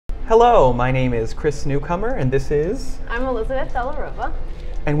Hello, my name is Chris Newcomer, and this is... I'm Elisabeth DellaRova.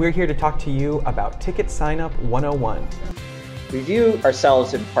 And we're here to talk to you about TicketSignup 101. We view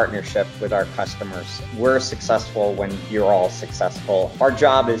ourselves in partnership with our customers. We're successful when you're all successful. Our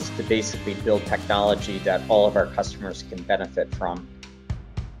job is to basically build technology that all of our customers can benefit from.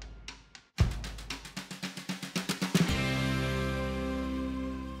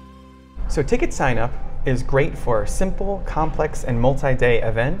 So TicketSignup is great for simple, complex, and multi-day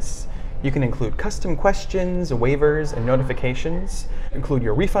events. You can include custom questions, waivers, and notifications. Include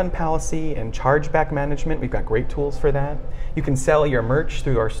your refund policy and chargeback management. We've got great tools for that. You can sell your merch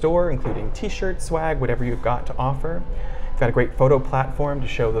through our store, including t-shirts, swag, whatever you've got to offer. We've got a great photo platform to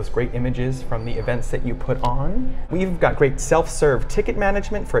show those great images from the events that you put on. We've got great self-serve ticket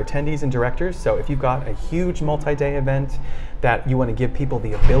management for attendees and directors. So if you've got a huge multi-day event that you want to give people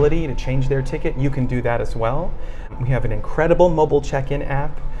the ability to change their ticket, you can do that as well. We have an incredible mobile check-in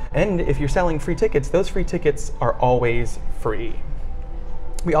app. And if you're selling free tickets, those free tickets are always free.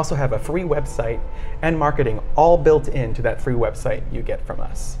 We also have a free website and marketing all built into that free website you get from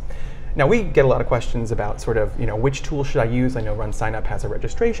us. Now, we get a lot of questions about sort of, which tool should I use? I know RunSignup has a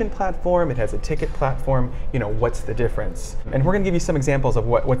registration platform, it has a ticket platform, what's the difference? And we're gonna give you some examples of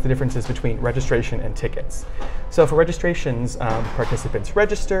what the difference is between registration and tickets. So for registrations, participants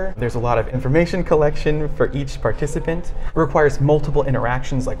register. There's a lot of information collection for each participant. It requires multiple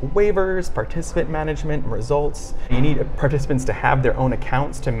interactions like waivers, participant management, and results. You need participants to have their own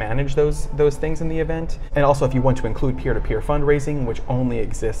accounts to manage those things in the event. And also if you want to include peer-to-peer fundraising, which only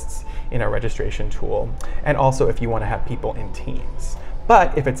exists in our registration tool, and also if you want to have people in teams.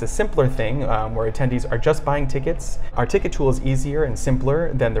 But if it's a simpler thing where attendees are just buying tickets, our ticket tool is easier and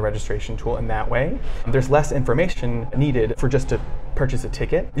simpler than the registration tool in that way. There's less information needed for just to purchase a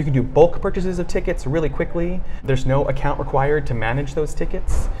ticket. You can do bulk purchases of tickets really quickly. There's no account required to manage those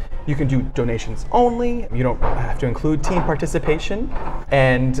tickets. You can do donations only. You don't have to include team participation.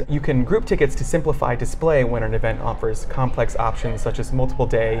 And you can group tickets to simplify display when an event offers complex options such as multiple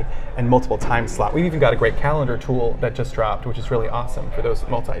day and multiple time slot. We've even got a great calendar tool that just dropped, which is really awesome for those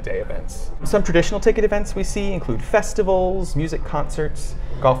multi-day events. Some traditional ticket events we see include festivals, music concerts,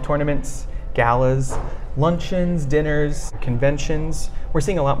 golf tournaments, galas, luncheons, dinners, conventions. We're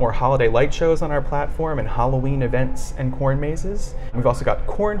seeing a lot more holiday light shows on our platform and Halloween events and corn mazes. We've also got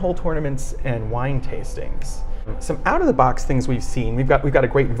cornhole tournaments and wine tastings. Some out-of-the-box things we've seen, we've got a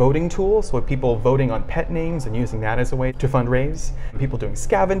great voting tool, so with people voting on pet names and using that as a way to fundraise. People doing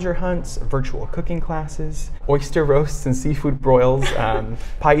scavenger hunts, virtual cooking classes, oyster roasts and seafood broils,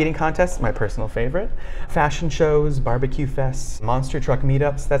 pie eating contests, my personal favorite, fashion shows, barbecue fests, monster truck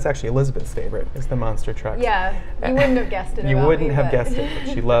meetups. That's actually Elizabeth's favorite, is the monster truck. Yeah, you wouldn't have guessed it. You wouldn't have guessed it,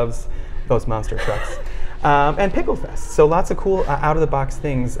 but she loves those monster trucks. And Pickle Fest. So lots of cool out-of-the-box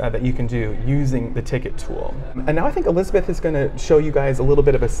things that you can do using the ticket tool. And now I think Elisabeth is going to show you guys a little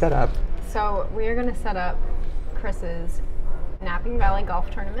bit of a setup. So we are going to set up Chris's Napping Valley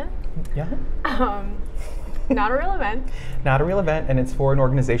Golf Tournament. Yeah. Not a real event. Not a real event, and it's for an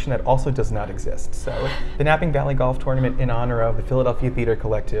organization that also does not exist. So the Napping Valley Golf Tournament in honor of the Philadelphia Theater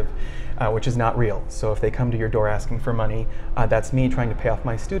Collective, which is not real. So if they come to your door asking for money, that's me trying to pay off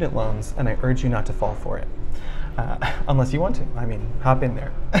my student loans, and I urge you not to fall for it. Unless you want to. I mean, hop in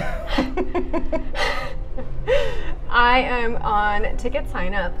there. I am on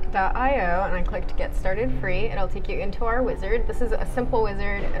TicketSignup.io, and I clicked Get Started Free. It'll take you into our wizard. This is a simple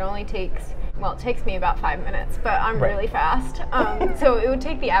wizard. It only takes, well, it takes me about 5 minutes, but I'm really fast. So it would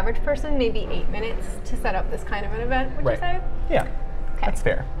take the average person maybe 8 minutes to set up this kind of an event, would you say? Yeah, that's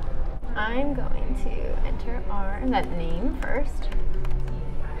fair. I'm going to enter our event name first.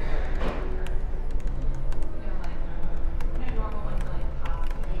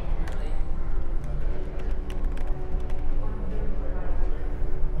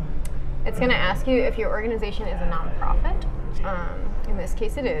 It's going to ask you if your organization is a nonprofit. In this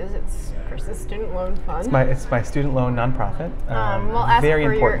case, it is. It's Chris's student loan fund. It's my student loan nonprofit. We'll ask for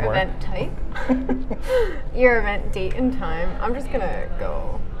your event type, your event date and time. I'm just going to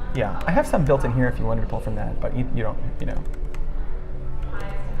go. Yeah, I have some built in here if you wanted to pull from that, but you don't,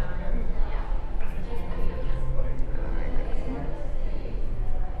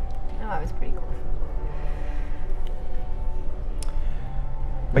 Oh, that was pretty cool.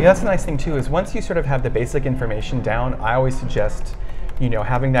 But yeah, that's the nice thing too, is once you sort of have the basic information down, I always suggest,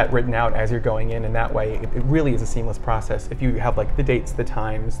 having that written out as you're going in, and that way it really is a seamless process. If you have like the dates, the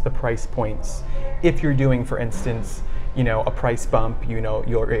times, the price points, if you're doing, for instance, a price bump,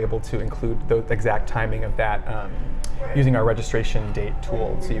 you're able to include the exact timing of that using our registration date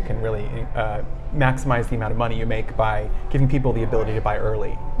tool, so you can really maximize the amount of money you make by giving people the ability to buy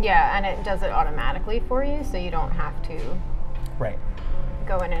early. Yeah, and it does it automatically for you, so you don't have to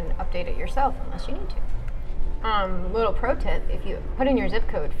go in and update it yourself unless you need to. Little pro tip, if you put in your zip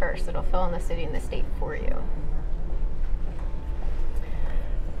code first, it'll fill in the city and the state for you.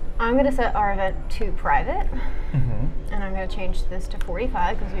 I'm going to set our event to private, and I'm going to change this to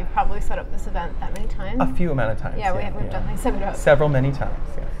 45 because we've probably set up this event that many times. A few amount of times. Yeah, we've definitely set it up. Several, many times,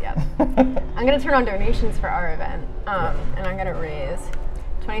 yes. Yeah. I'm going to turn on donations for our event, and I'm going to raise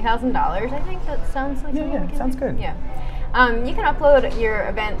 $20,000. I think that sounds like something we can sounds do. good. Yeah. You can upload your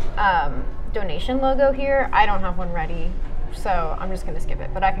event donation logo here. I don't have one ready, so I'm just going to skip it,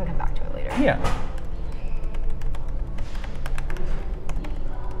 but I can come back to it later. Yeah.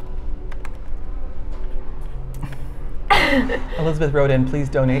 Elizabeth wrote in, please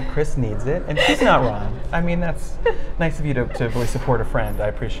donate, Chris needs it. And she's not wrong. I mean, that's nice of you to really support a friend. I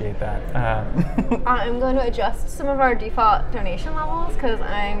appreciate that. I'm going to adjust some of our default donation levels because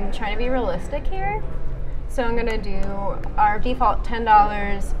I'm trying to be realistic here. So I'm going to do our default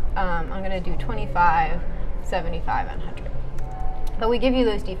 $10, I'm going to do $25, $75, and $100. But we give you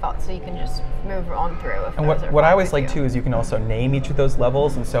those defaults so you can just move on through. If and what I always like too is you can also name each of those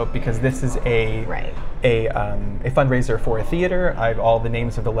levels, and so because this is a fundraiser for a theater, I have all the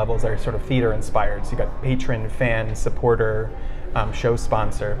names of the levels that are sort of theater inspired. So you got patron, fan, supporter, show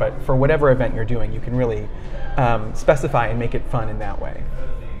sponsor. But for whatever event you're doing, you can really specify and make it fun in that way.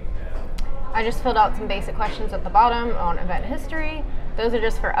 I just filled out some basic questions at the bottom on event history. Those are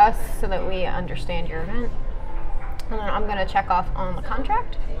just for us so that we understand your event. And then I'm going to check off on the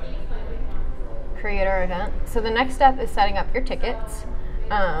contract, create our event. So the next step is setting up your tickets.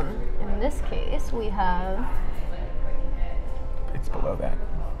 In this case, we have... It's below that.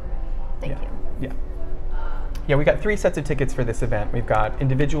 Thank you. Yeah. Yeah, we got 3 sets of tickets for this event. We've got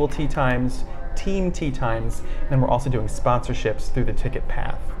individual tee times, team tee times, and then we're also doing sponsorships through the ticket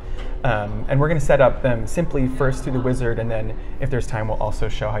path. And we're going to set up them simply first through the wizard, and then if there's time, we'll also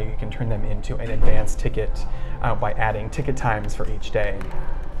show how you can turn them into an advanced ticket by adding ticket times for each day.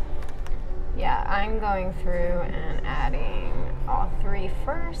 Yeah, I'm going through and adding all 3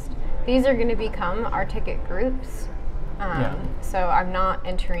 first. These are going to become our ticket groups. So I'm not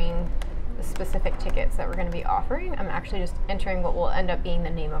entering the specific tickets that we're going to be offering. I'm actually just entering what will end up being the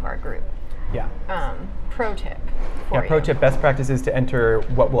name of our group. Yeah. Pro tip. Pro tip, best practice is to enter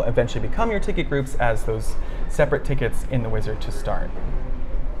what will eventually become your ticket groups as those separate tickets in the wizard to start.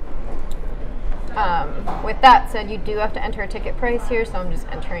 With that said, you do have to enter a ticket price here, so I'm just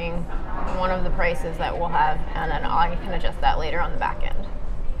entering one of the prices that we'll have, and then I can adjust that later on the back end.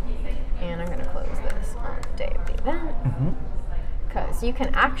 And I'm going to close this on the day of the event, because you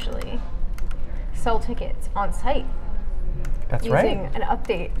can actually sell tickets on site. That's using right. an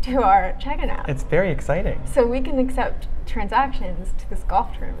update to our check-in app. It's very exciting. So we can accept transactions to this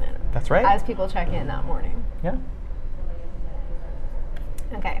golf tournament. That's right. As people check in that morning. Yeah.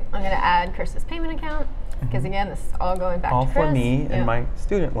 Okay, I'm going to add Chris's payment account because again, this is all going back all to Chris. All for me and my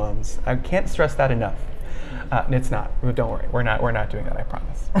student loans. I can't stress that enough. It's not. Don't worry. We're not doing that. I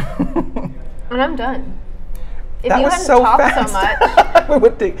promise. And I'm done. If that you was hadn't so talked fast. so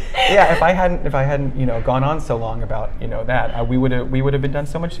much, yeah. If I hadn't gone on so long about that, we would have been done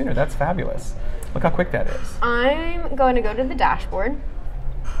so much sooner. That's fabulous. Look how quick that is. I'm going to go to the dashboard,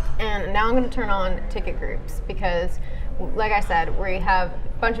 and now I'm going to turn on ticket groups because, like I said, we have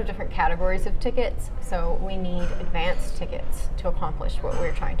a bunch of different categories of tickets, so we need advanced tickets to accomplish what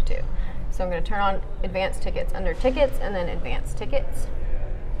we're trying to do. So I'm going to turn on advanced tickets under tickets and then advanced tickets.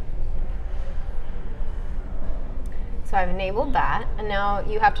 So I've enabled that, and now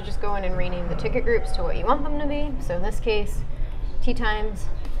you have to just go in and rename the ticket groups to what you want them to be. So in this case, tee times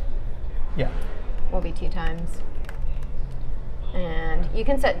will be tee times. And you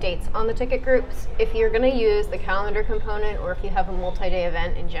can set dates on the ticket groups. If you're going to use the calendar component or if you have a multi-day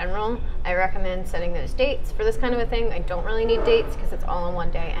event in general, I recommend setting those dates. For this kind of a thing, I don't really need dates because it's all in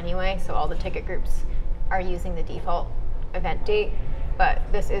one day anyway, so all the ticket groups are using the default event date. But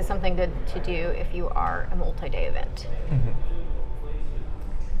this is something good to do if you are a multi-day event. And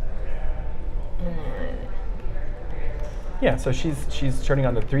then yeah, so she's turning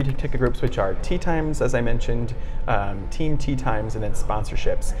on the 3 ticket groups, which are tee times, as I mentioned, team tee times, and then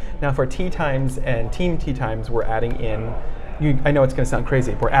sponsorships. Now for tee times and team tee times, we're adding in, I know it's going to sound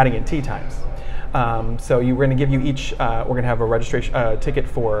crazy, but we're adding in tee times. So we're going to give you each, we're going to have a registration ticket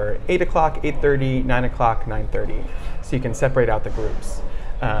for 8 o'clock, 8:30, 9 o'clock, 9:30. So you can separate out the groups,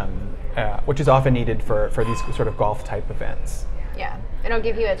 which is often needed for these sort of golf type events. Yeah. it'll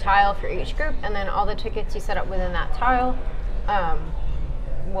give you a tile for each group, and then all the tickets you set up within that tile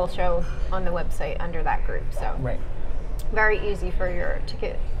will show on the website under that group. So very easy for your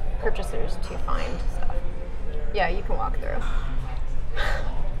ticket purchasers to find stuff. Yeah, you can walk through.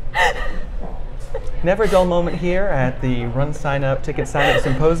 Never a dull moment here at the RunSignup TicketSignup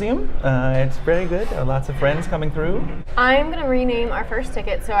Symposium. It's very good. Lots of friends coming through. I'm going to rename our first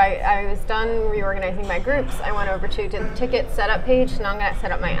ticket. So I was done reorganizing my groups. I went over to the ticket setup page. Now I'm going to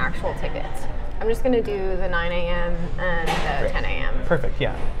set up my actual tickets. I'm just going to do the 9 a.m. and the 10 a.m. Perfect,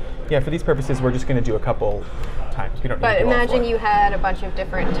 yeah. Yeah, for these purposes, we're just going to do a couple times. We don't need to do all imagine four. you had a bunch of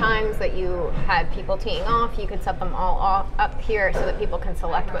different times that you had people teeing off. You could set them all up here so that people can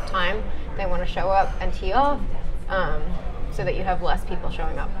select what time they want to show up and tee off, so that you have less people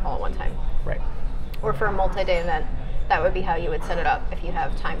showing up all at one time. Right. Or for a multi-day event, that would be how you would set it up if you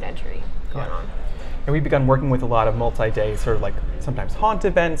have timed entry going on. And we've begun working with a lot of multi-day, sort of like sometimes haunt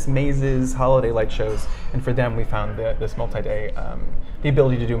events, mazes, holiday light shows, and for them we found that this multi-day, the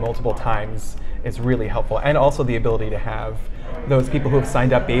ability to do multiple times is really helpful, and also the ability to have those people who have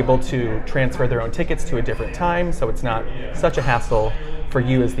signed up be able to transfer their own tickets to a different time, so it's not such a hassle for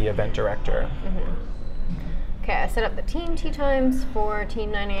you as the event director. Okay, I set up the team tee times for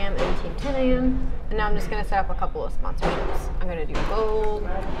team 9 a.m. and team 10 a.m. And now I'm just going to set up a couple of sponsorships. I'm going to do gold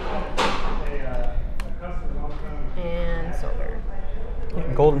and silver.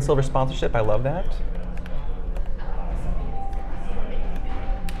 Yeah, gold and silver sponsorship, I love that.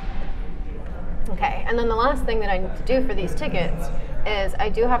 Okay, and then the last thing that I need to do for these tickets is I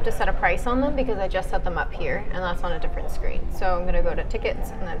do have to set a price on them because I just set them up here and that's on a different screen. So I'm going to go to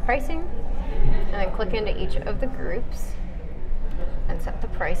tickets and then pricing, and then click into each of the groups and set the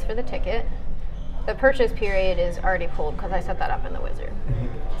price for the ticket. The purchase period is already pulled because I set that up in the wizard.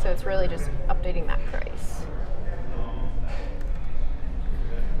 So it's really just updating that price.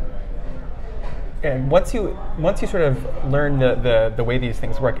 And once you sort of learn the way these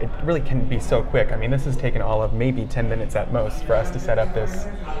things work, it really can be so quick. I mean, this has taken all of maybe 10 minutes at most for us to set up this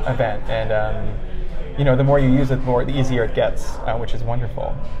event, and you know, the more you use it, the easier it gets, which is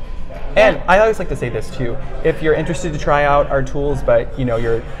wonderful. And I always like to say this too: if you're interested to try out our tools, but you know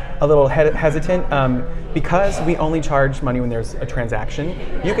you're a little hesitant, because we only charge money when there's a transaction,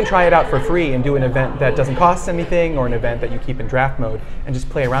 you can try it out for free and do an event that doesn't cost anything, or an event that you keep in draft mode, and just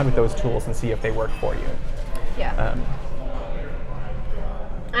play around with those tools and see if they work for you. Yeah.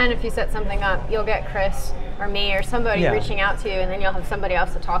 And if you set something up, you'll get Chris or me or somebody reaching out to you, and then you'll have somebody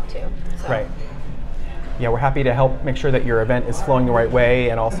else to talk to. So. Right. Yeah, we're happy to help make sure that your event is flowing the right way,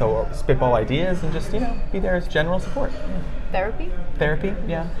 and also spitball ideas, and just, you know, be there as general support. Therapy? Therapy,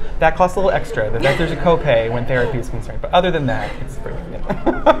 yeah. That costs a little extra. There's a copay when therapy is concerned, but other than that, it's free.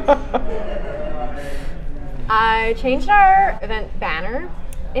 I changed our event banner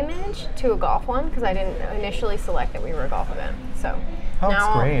image to a golf one because I didn't initially select that we were a golf event. So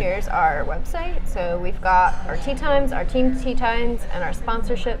now here's our website. So we've got our tee times, our team tee times, and our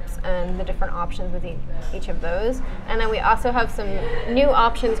sponsorships, and the different options with each of those. And then we also have some new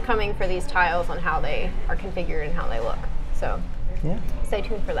options coming for these tiles on how they are configured and how they look. So stay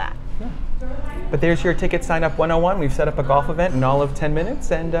tuned for that. Yeah. But there's your Ticket Sign Up 101. We've set up a golf event in all of 10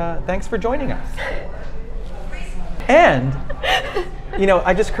 minutes, and thanks for joining us. And, you know,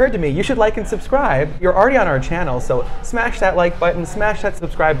 it just occurred to me, you should like and subscribe. You're already on our channel, so smash that like button, smash that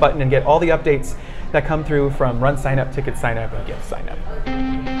subscribe button, and get all the updates that come through from RunSignup, TicketSignup, and GiveSignup.